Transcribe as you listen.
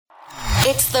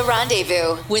It's The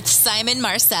Rendezvous with Simon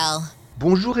Marcel.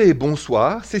 Bonjour et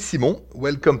bonsoir, c'est Simon.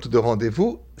 Welcome to The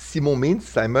Rendezvous. Simon means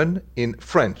Simon in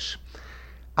French.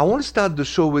 I want to start the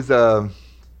show with a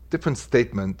different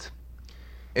statement,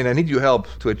 and I need your help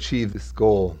to achieve this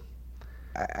goal.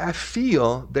 I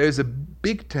feel there's a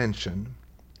big tension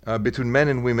between men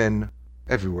and women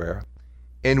everywhere,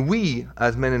 and we,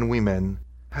 as men and women,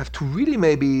 have to really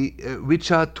maybe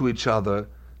reach out to each other,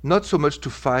 not so much to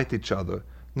fight each other,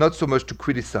 not so much to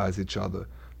criticize each other,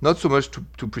 not so much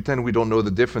to pretend we don't know the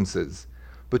differences,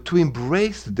 but to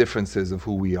embrace the differences of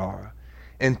who we are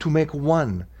and to make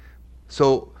one.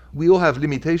 So we all have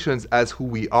limitations as who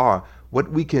we are.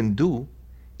 What we can do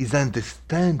is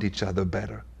understand each other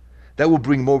better. That will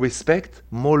bring more respect,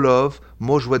 more love,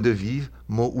 more joie de vivre,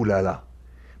 more oulala.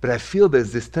 But I feel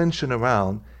there's this tension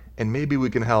around, and maybe we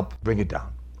can help bring it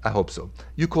down. I hope so.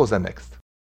 You calls are next.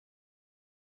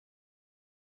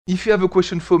 If you have a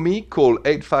question for me, call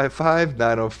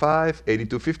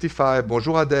 855-905-8255.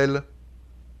 Bonjour Adèle.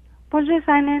 Bonjour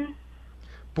Simon.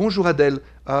 Bonjour Adèle.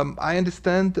 I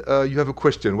understand you have a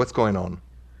question. What's going on?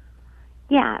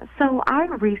 Yeah, so I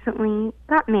recently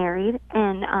got married,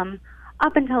 and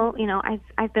up until,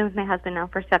 I've been with my husband now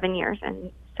for 7 years, and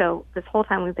so this whole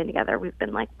time we've been together, we've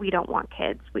been like, we don't want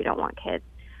kids.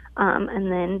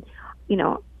 And then,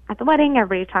 at the wedding,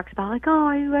 everybody talks about like, oh,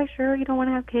 are you guys sure you don't want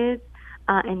to have kids?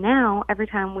 And now every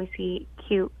time we see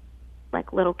cute,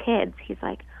 like little kids, he's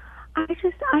like,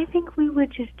 I think we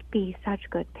would just be such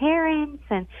good parents,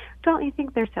 and don't you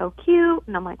think they're so cute?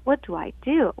 And I'm like, what do I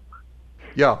do?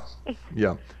 Yeah.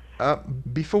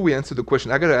 Before we answer the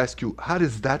question, I gotta ask you, how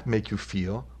does that make you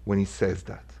feel when he says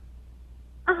that?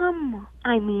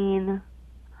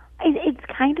 It's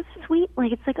kind of sweet.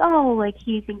 Like, it's like, oh, like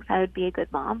he thinks I would be a good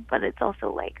mom, but it's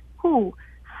also like,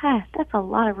 that's a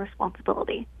lot of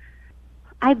responsibility.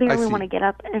 I barely want to get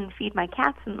up and feed my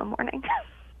cats in the morning.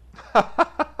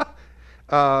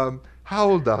 How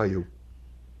old are you?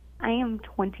 I am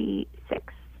 26.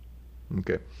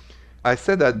 Okay. I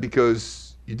said that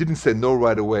because you didn't say no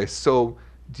right away. So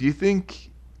do you think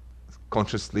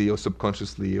consciously or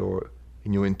subconsciously or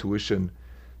in your intuition,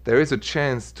 there is a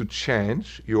chance to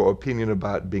change your opinion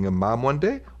about being a mom one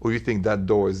day? Or you think that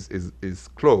door is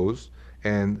closed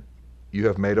and you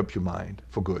have made up your mind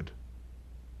for good?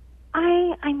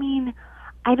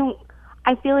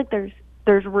 I feel like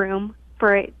there's room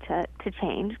for it to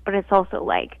change, but it's also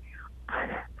like,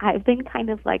 I've been kind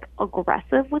of like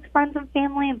aggressive with friends and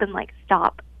family and been like,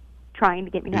 stop trying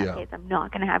to get me to have kids. I'm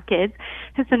not going to have kids.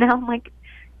 And so now I'm like,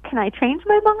 can I change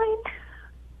my mind?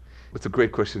 It's a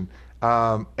great question.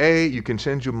 You can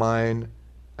change your mind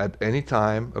at any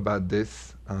time about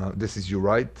this. This is your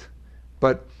right.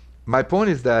 But my point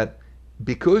is that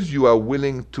because you are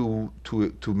willing to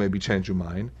maybe change your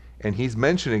mind, and he's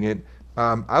mentioning it,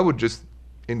 I would just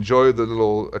enjoy the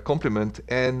little compliment.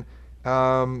 And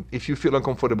if you feel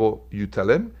uncomfortable, you tell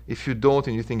him. If you don't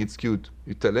and you think it's cute,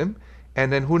 you tell him.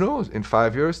 And then who knows? In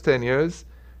 5 years, 10 years,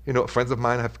 friends of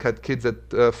mine have had kids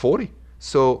at 40.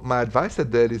 So my advice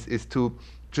at that is to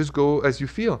just go as you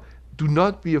feel. Do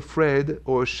not be afraid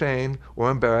or ashamed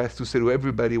or embarrassed to say to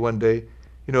everybody one day,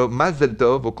 Mazel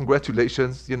tov, or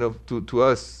congratulations, to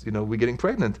us, we're getting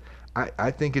pregnant. I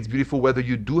think it's beautiful whether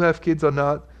you do have kids or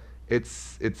not.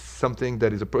 It's something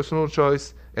that is a personal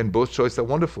choice, and both choices are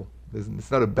wonderful.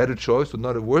 It's not a better choice or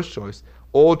not a worse choice.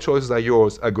 All choices are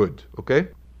yours, are good, okay?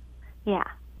 Yeah.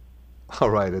 All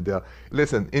right, Adele.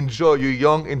 Listen, enjoy. You're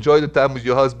young. Enjoy the time with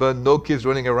your husband. No kids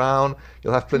running around.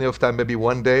 You'll have plenty of time maybe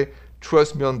one day.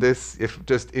 Trust me on this.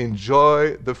 Just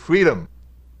enjoy the freedom.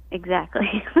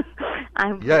 Exactly.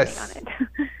 I'm working on it.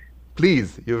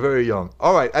 Please, you're very young.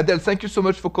 All right, Adele, thank you so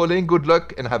much for calling. Good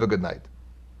luck and have a good night.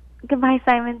 Goodbye,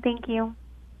 Simon. Thank you.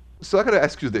 So I got to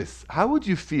ask you this. How would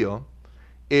you feel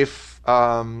if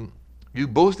you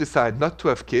both decide not to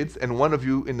have kids and one of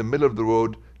you in the middle of the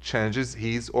road changes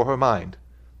his or her mind?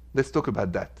 Let's talk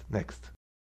about that next.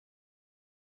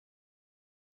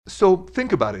 So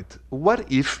think about it. What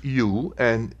if you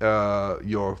and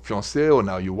your fiancé, or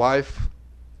now your wife,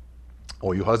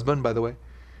 or your husband, by the way,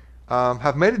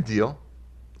 have made a deal,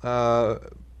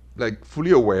 like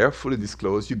fully aware, fully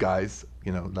disclosed, you guys,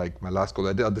 like my last call,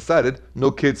 I decided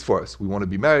no kids for us. We want to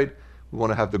be married. We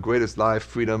want to have the greatest life,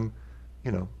 freedom,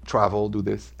 travel, do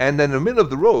this. And then in the middle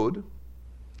of the road,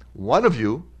 one of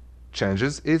you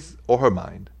changes his or her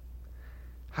mind.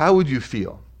 How would you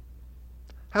feel?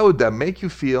 How would that make you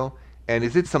feel? And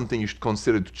is it something you should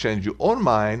consider to change your own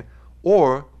mind,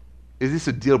 or is this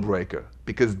a deal breaker?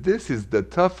 Because this is the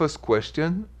toughest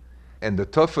question and the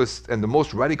toughest and the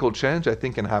most radical change I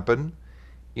think can happen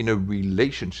in a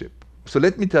relationship. So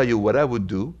let me tell you what I would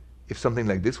do if something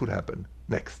like this would happen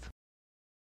next?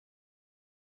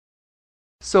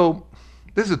 So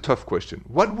this is a tough question.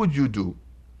 What would you do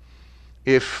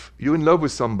if you're in love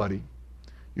with somebody,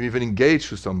 you're even engaged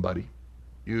to somebody,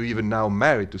 you're even now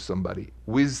married to somebody,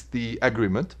 with the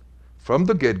agreement from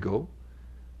the get-go,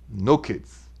 no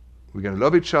kids. We're going to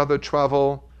love each other,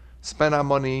 travel, spend our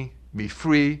money, be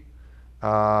free,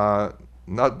 not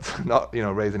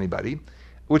raise anybody,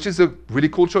 which is a really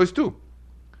cool choice too.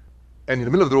 And in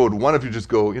the middle of the road, one of you just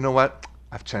go, you know what?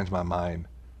 I've changed my mind.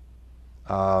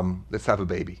 Let's have a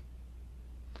baby.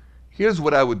 Here's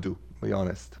what I would do, to be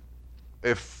honest.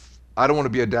 If I don't want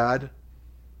to be a dad,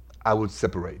 I would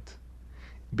separate.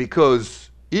 Because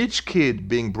each kid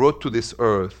being brought to this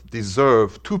earth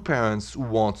deserves two parents who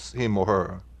wants him or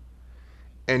her.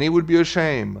 And it would be a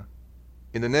shame,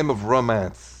 in the name of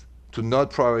romance, to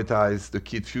not prioritize the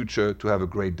kid's future to have a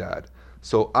great dad.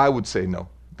 So I would say no.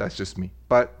 That's just me.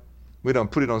 But we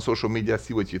don't put it on social media,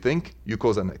 see what you think. You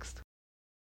calls are next.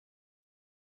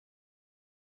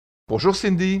 Bonjour,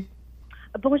 Cindy.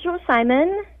 Bonjour,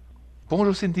 Simon.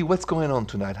 Bonjour, Cindy. What's going on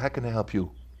tonight? How can I help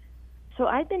you? So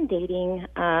I've been dating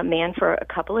a man for a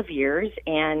couple of years,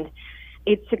 and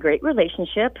it's a great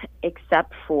relationship,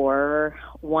 except for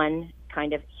one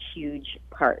kind of huge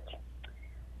part.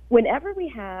 Whenever we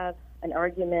have an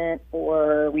argument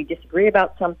or we disagree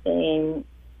about something,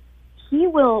 he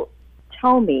will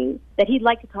tell me that he'd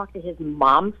like to talk to his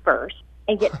mom first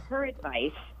and get her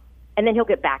advice, and then he'll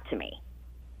get back to me.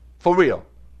 For real?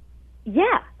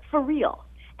 Yeah, for real.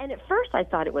 And at first I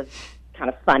thought it was kind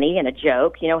of funny and a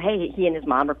joke. You know, hey, he and his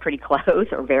mom are pretty close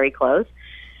or very close.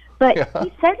 But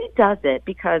he said he does it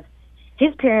because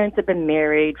his parents have been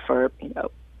married for,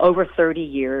 over 30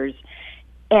 years,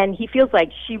 and he feels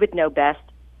like she would know best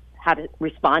how to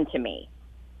respond to me.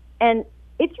 And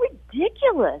it's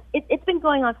ridiculous. It's been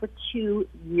going on for 2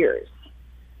 years.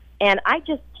 And I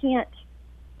just can't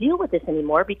deal with this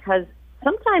anymore because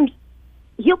sometimes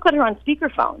he'll put her on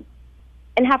speakerphone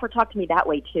and have her talk to me that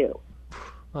way too.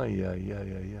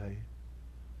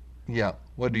 Yeah,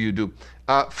 what do you do?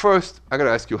 First, I got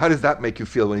to ask you, how does that make you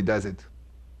feel when he does it?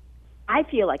 I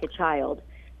feel like a child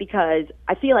because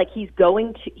I feel like he's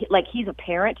he's a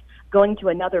parent going to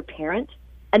another parent,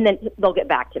 and then they'll get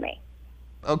back to me.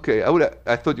 Okay,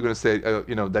 I thought you were going to say,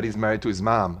 that he's married to his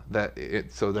mom. Well,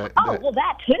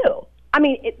 that too. I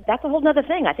mean, that's a whole other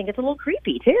thing. I think it's a little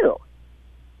creepy too.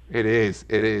 It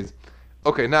is.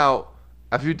 Okay, now,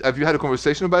 have you had a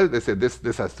conversation about it? They said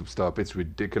this has to stop. It's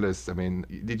ridiculous. I mean,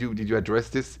 did you address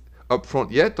this up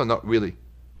front yet or not really?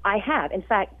 I have. In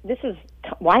fact, this is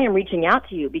why I'm reaching out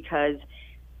to you, because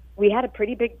we had a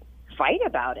pretty big fight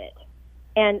about it.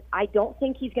 And I don't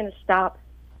think he's going to stop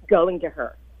going to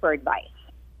her for advice.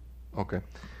 Okay.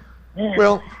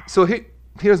 Well, so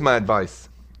here's my advice.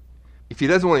 If he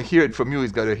doesn't want to hear it from you,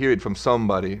 he's got to hear it from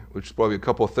somebody, which is probably a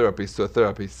couple of therapists to a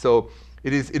therapist. So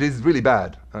it is really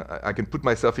bad. I can put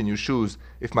myself in your shoes.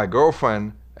 If my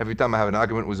girlfriend, every time I have an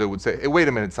argument with her, would say, hey, wait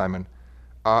a minute, Simon.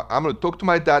 I'm going to talk to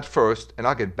my dad first, and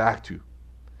I'll get back to you.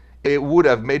 It would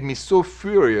have made me so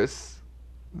furious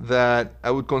that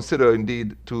I would consider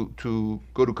indeed to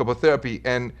go to couple therapy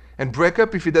and break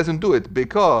up if he doesn't do it,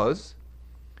 because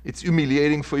it's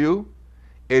humiliating for you,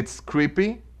 it's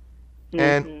creepy,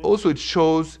 and also it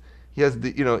shows he has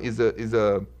is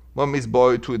a mommy's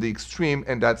boy to the extreme,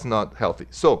 and that's not healthy.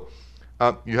 So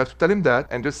you have to tell him that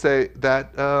and just say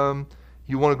that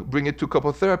you want to bring it to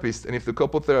couple therapist, and if the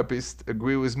couple therapist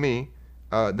agree with me,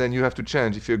 then you have to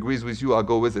change. If he agrees with you, I'll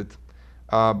go with it.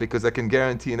 Because I can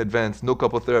guarantee in advance, no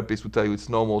couple therapist will tell you it's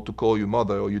normal to call your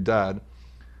mother or your dad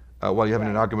while you're having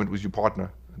an argument with your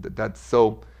partner.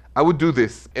 So I would do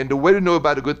this. And the way to know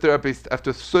about a good therapist,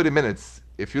 after 30 minutes,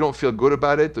 if you don't feel good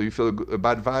about it or you feel a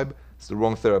bad vibe, it's the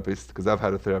wrong therapist, because I've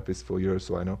had a therapist for years,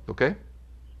 so I know. Okay?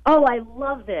 Oh, I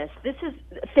love this.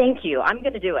 Thank you. I'm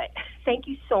going to do it. Thank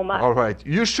you so much. All right.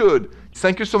 You should.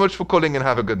 Thank you so much for calling, and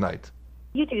have a good night.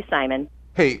 You too, Simon.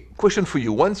 Hey, question for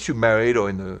you. Once you're married or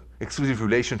in an exclusive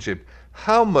relationship,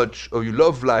 how much of your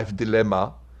love life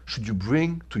dilemma should you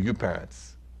bring to your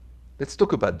parents? Let's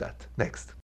talk about that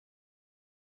next.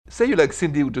 Say you like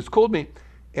Cindy, who just called me,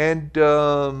 and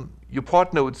your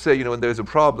partner would say, when there's a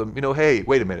problem, hey,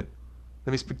 wait a minute.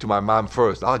 Let me speak to my mom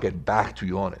first. I'll get back to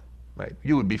you on it. Right?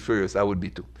 You would be furious. I would be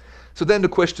too. So then the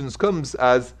questions comes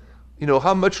as,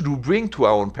 how much do we bring to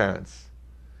our own parents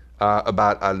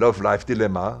about our love life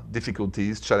dilemma,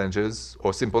 difficulties, challenges,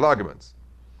 or simple arguments?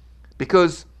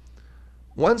 Because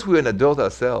once we're an adult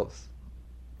ourselves,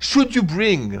 should you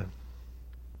bring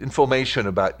information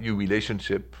about your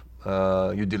relationship,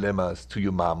 your dilemmas to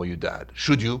your mom or your dad?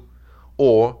 Should you,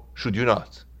 or should you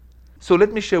not? So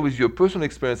let me share with you a personal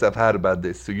experience I've had about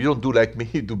this. So you don't do like me,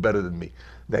 you do better than me.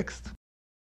 Next.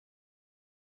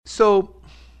 So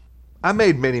I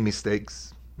made many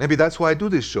mistakes. Maybe that's why I do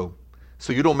this show.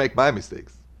 So you don't make my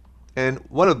mistakes. And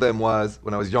one of them was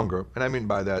when I was younger, and I mean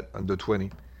by that under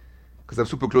 20, because I'm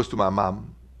super close to my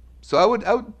mom. So I would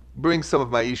bring some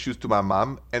of my issues to my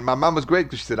mom, and my mom was great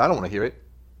because she said, I don't want to hear it.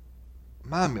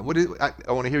 Mom, I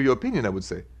want to hear your opinion, I would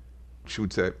say. She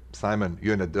would say, Simon,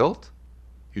 you're an adult,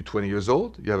 you're 20 years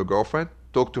old, you have a girlfriend,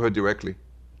 talk to her directly.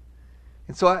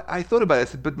 And so I thought about it. I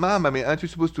said, but Mom, aren't you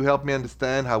supposed to help me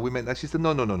understand how women... And she said,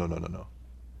 no.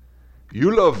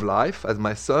 Your love life, as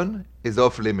my son, is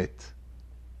off limit.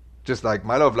 Just like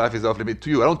my love life is off limit to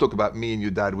you. I don't talk about me and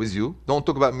your dad with you. Don't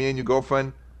talk about me and your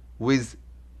girlfriend with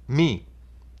me.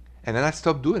 And then I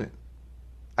stopped doing it.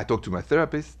 I talk to my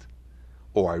therapist,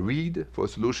 or I read for a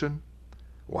solution,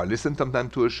 or I listen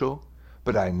sometimes to a show,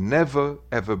 but I never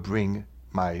ever bring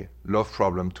my love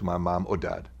problem to my mom or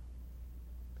dad.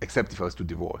 Except if I was to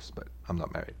divorce, but I'm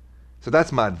not married. So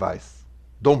that's my advice.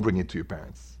 Don't bring it to your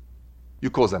parents.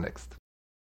 Your calls are next.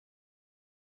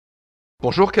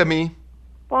 Bonjour Camille.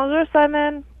 Bonjour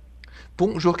Simon.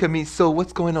 Bonjour Camille. So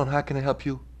what's going on? How can I help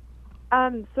you?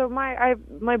 So my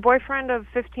boyfriend of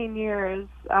 15 years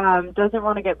doesn't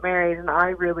want to get married, and I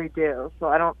really do.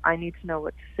 So I need to know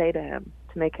what to say to him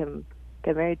to make him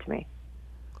get married to me.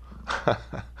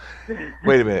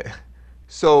 Wait a minute.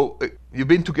 So you've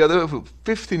been together for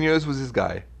 15 years with this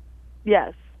guy?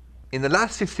 Yes. In the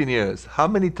last 15 years, how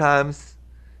many times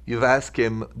you've asked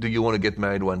him, do you want to get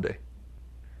married one day?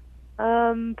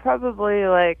 Probably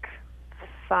like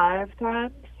 5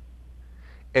 times.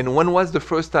 And when was the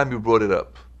first time you brought it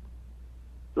up?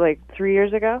 Like 3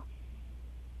 years ago.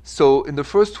 So in the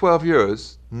first 12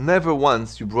 years, never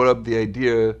once you brought up the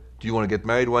idea, do you want to get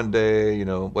married one day? You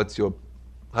know,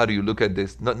 how do you look at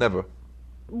this? Never.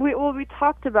 We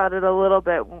talked about it a little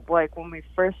bit, like when we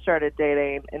first started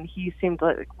dating, and he seemed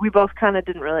like we both kind of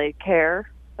didn't really care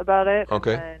about it.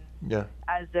 Okay. And then yeah.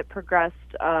 As it progressed,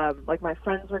 like my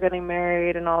friends were getting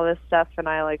married and all this stuff, and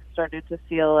I like started to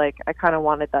feel like I kind of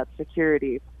wanted that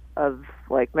security of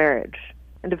like marriage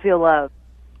and to feel love.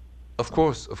 Of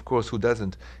course, who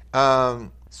doesn't?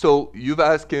 So you've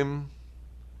asked him,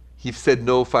 he's said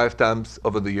no 5 times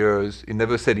over the years. He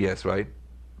never said yes, right?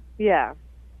 Yeah.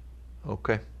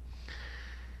 Okay.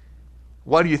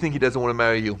 Why do you think he doesn't want to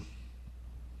marry you?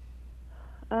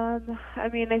 I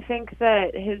mean, I think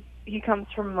that he comes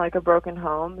from like a broken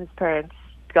home. His parents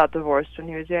got divorced when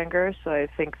he was younger, so I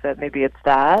think that maybe it's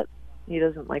that. He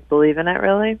doesn't like believe in it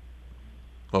really.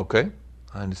 Okay,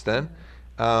 I understand.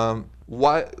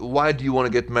 Why do you want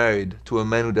to get married to a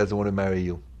man who doesn't want to marry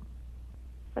you?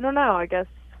 I don't know. I guess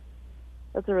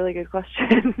that's a really good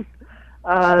question.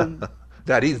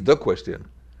 That is the question.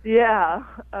 Yeah.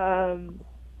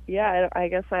 Yeah, I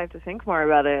guess I have to think more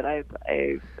about it.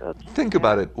 Think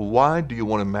about it. Why do you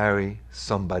want to marry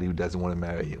somebody who doesn't want to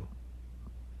marry you?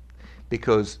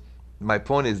 Because my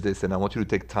point is this, and I want you to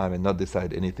take time and not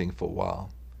decide anything for a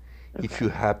while. Okay. If you're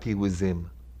happy with him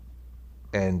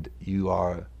and you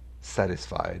are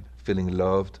satisfied, feeling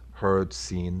loved, heard,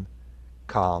 seen,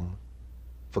 calm,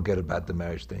 forget about the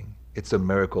marriage thing. It's a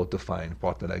miracle to find a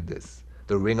partner like this.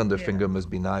 The ring on the finger must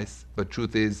be nice, but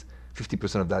truth is,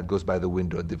 50% of that goes by the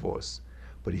window at divorce.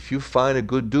 But if you find a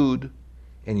good dude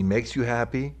and he makes you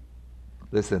happy,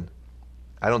 listen,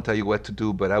 I don't tell you what to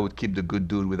do, but I would keep the good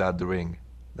dude without the ring.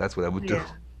 That's what I would do.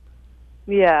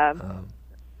 Yeah.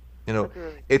 You know,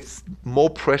 it's more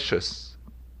precious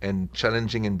and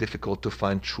challenging and difficult to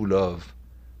find true love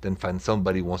than find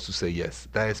somebody who wants to say yes.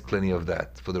 There is plenty of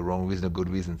that for the wrong reason or good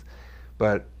reasons.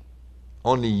 But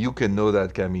only you can know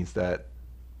that, Camille, is that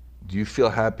do you feel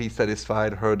happy,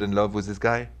 satisfied, heard, and loved with this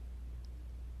guy?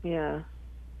 Yeah.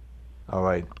 All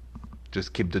right.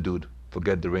 Just keep the dude.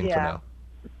 Forget the ring for now.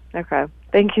 Okay.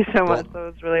 Thank you so much. That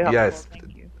was really helpful. Yes.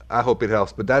 Thank you. I hope it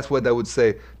helps. But that's what I would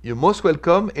say. You're most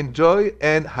welcome. Enjoy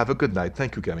and have a good night.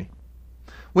 Thank you, Camille.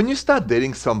 When you start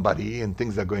dating somebody and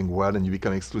things are going well and you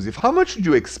become exclusive, how much should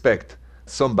you expect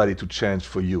somebody to change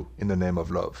for you in the name of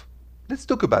love? Let's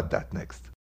talk about that next.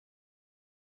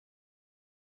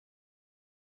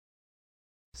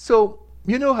 So,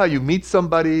 you know how you meet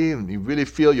somebody and you really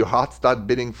feel your heart start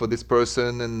beating for this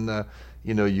person and,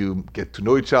 you get to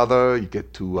know each other, you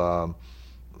get to,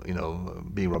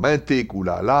 be romantic, ooh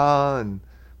la la, and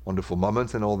wonderful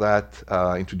moments and all that,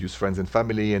 introduce friends and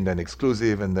family and then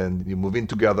exclusive and then you move in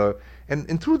together.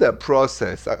 And through that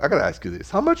process, I gotta ask you this,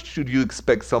 how much should you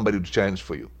expect somebody to change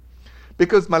for you?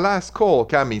 Because my last call,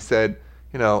 Camille said,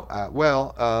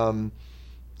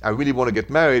 I really want to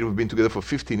get married. We've been together for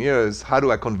 15 years. How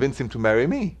do I convince him to marry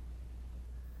me?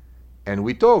 And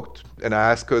we talked, and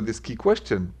I asked her this key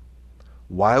question.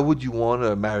 Why would you want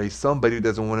to marry somebody who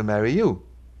doesn't want to marry you?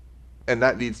 And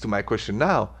that leads to my question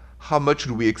now. How much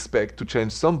should we expect to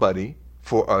change somebody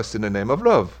for us in the name of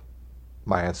love?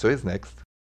 My answer is next.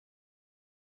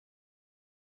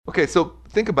 Okay, so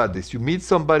think about this. You meet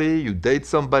somebody, you date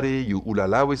somebody, you ooh la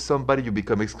la with somebody, you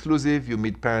become exclusive, you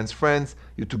meet parents, friends,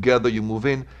 you together, you move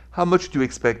in. How much do you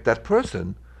expect that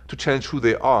person to change who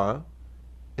they are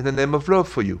in the name of love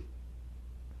for you?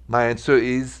 My answer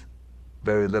is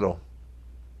very little.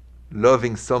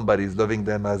 Loving somebody is loving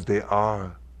them as they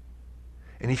are.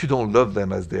 And if you don't love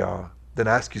them as they are, then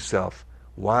ask yourself,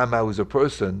 why am I with a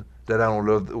person that I don't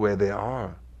love the way they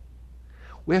are?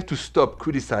 We have to stop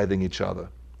criticizing each other.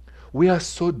 We are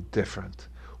so different.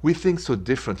 We think so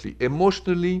differently,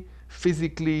 emotionally,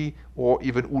 physically, or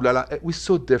even ooh la la. We're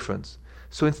so different.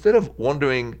 So instead of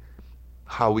wondering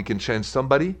how we can change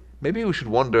somebody, maybe we should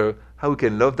wonder how we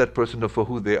can love that person for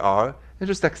who they are and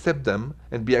just accept them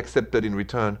and be accepted in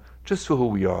return just for who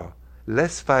we are.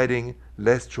 Less fighting,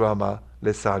 less drama,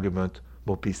 less argument,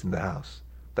 more peace in the house.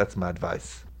 That's my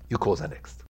advice. Your calls are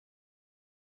next.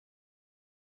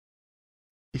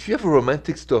 If you have a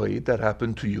romantic story that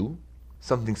happened to you,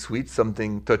 something sweet,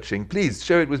 something touching, please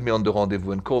share it with me on the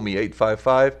rendezvous and call me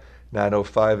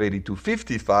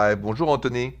 855-905-8255. Bonjour,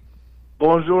 Anthony.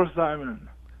 Bonjour, Simon.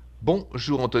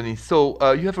 Bonjour, Anthony. So,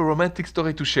 you have a romantic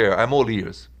story to share. I'm all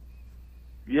ears.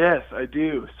 Yes, I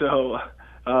do. So,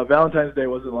 Valentine's Day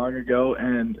wasn't long ago,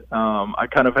 and I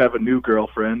kind of have a new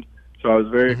girlfriend, so I was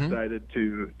very excited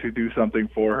to do something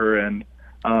for her, and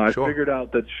I figured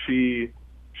out that she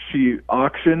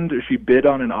bid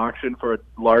on an auction for a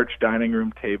large dining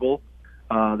room table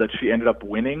that she ended up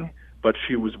winning, but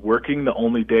she was working the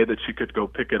only day that she could go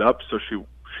pick it up, so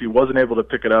she wasn't able to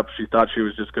pick it up. She thought she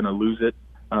was just going to lose it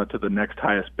to the next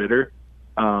highest bidder.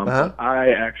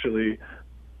 I actually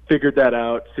figured that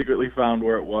out, secretly found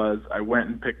where it was. I went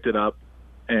and picked it up,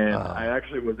 and I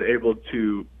actually was able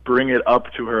to bring it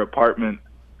up to her apartment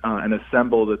and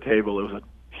assemble the table. It was a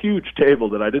huge table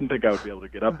that I didn't think I would be able to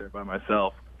get up there by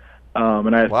myself.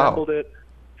 And I assembled it,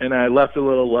 and I left a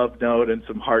little love note and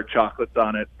some heart chocolates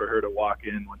on it for her to walk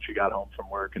in when she got home from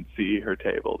work and see her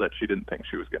table that she didn't think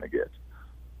she was going to get.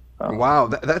 Wow,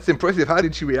 that's impressive. How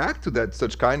did she react to that,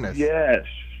 such kindness? Yeah,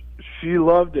 she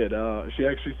loved it. She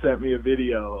actually sent me a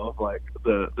video of like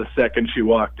the second she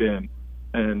walked in,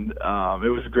 and it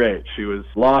was great. She was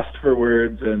lost for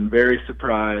words and very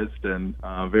surprised and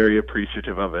very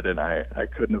appreciative of it, and I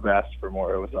couldn't have asked for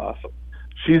more. It was awesome.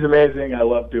 She's amazing. I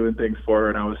love doing things for her,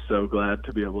 and I was so glad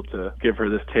to be able to give her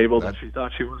this table that she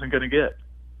thought she wasn't going to get.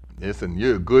 Listen,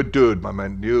 you're a good dude, my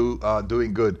man. You are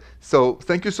doing good. So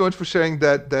thank you so much for sharing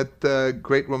that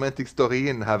great romantic story,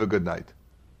 and have a good night.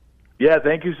 Yeah,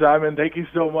 thank you, Simon. Thank you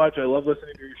so much. I love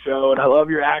listening to your show, and I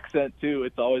love your accent, too.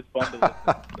 It's always fun to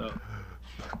listen. So.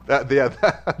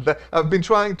 I've been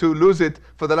trying to lose it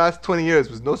for the last 20 years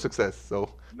with no success.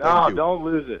 So no, don't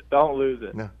lose it. Don't lose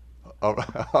it. No. All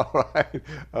right.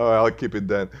 I'll keep it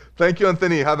then. Thank you,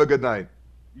 Anthony. Have a good night.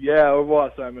 Yeah, au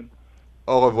revoir, Simon.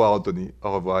 Au revoir, Anthony.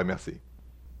 Au revoir, merci.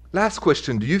 Last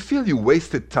question. Do you feel you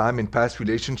wasted time in past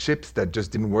relationships that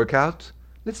just didn't work out?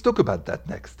 Let's talk about that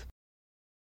next.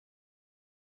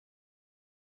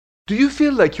 Do you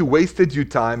feel like you wasted your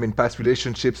time in past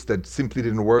relationships that simply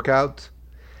didn't work out?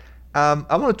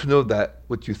 I wanted to know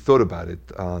what you thought about it.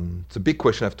 It's a big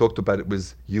question. I've talked about it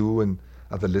with you and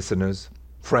other listeners,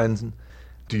 friends.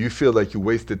 Do you feel like you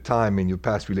wasted time in your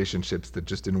past relationships that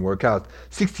just didn't work out?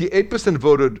 68%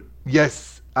 voted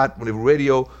yes at Rendezvous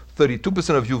Radio.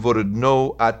 32% of you voted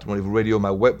no at Rendezvous Radio,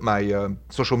 my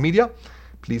social media.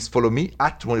 Please follow me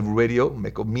at Rendezvous Radio.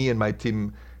 Make me and my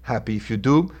team happy if you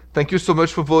do. Thank you so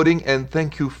much for voting, and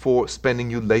thank you for spending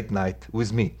your late night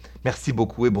with me. Merci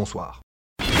beaucoup et bonsoir.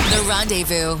 The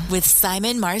Rendezvous with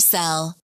Simon Marcel.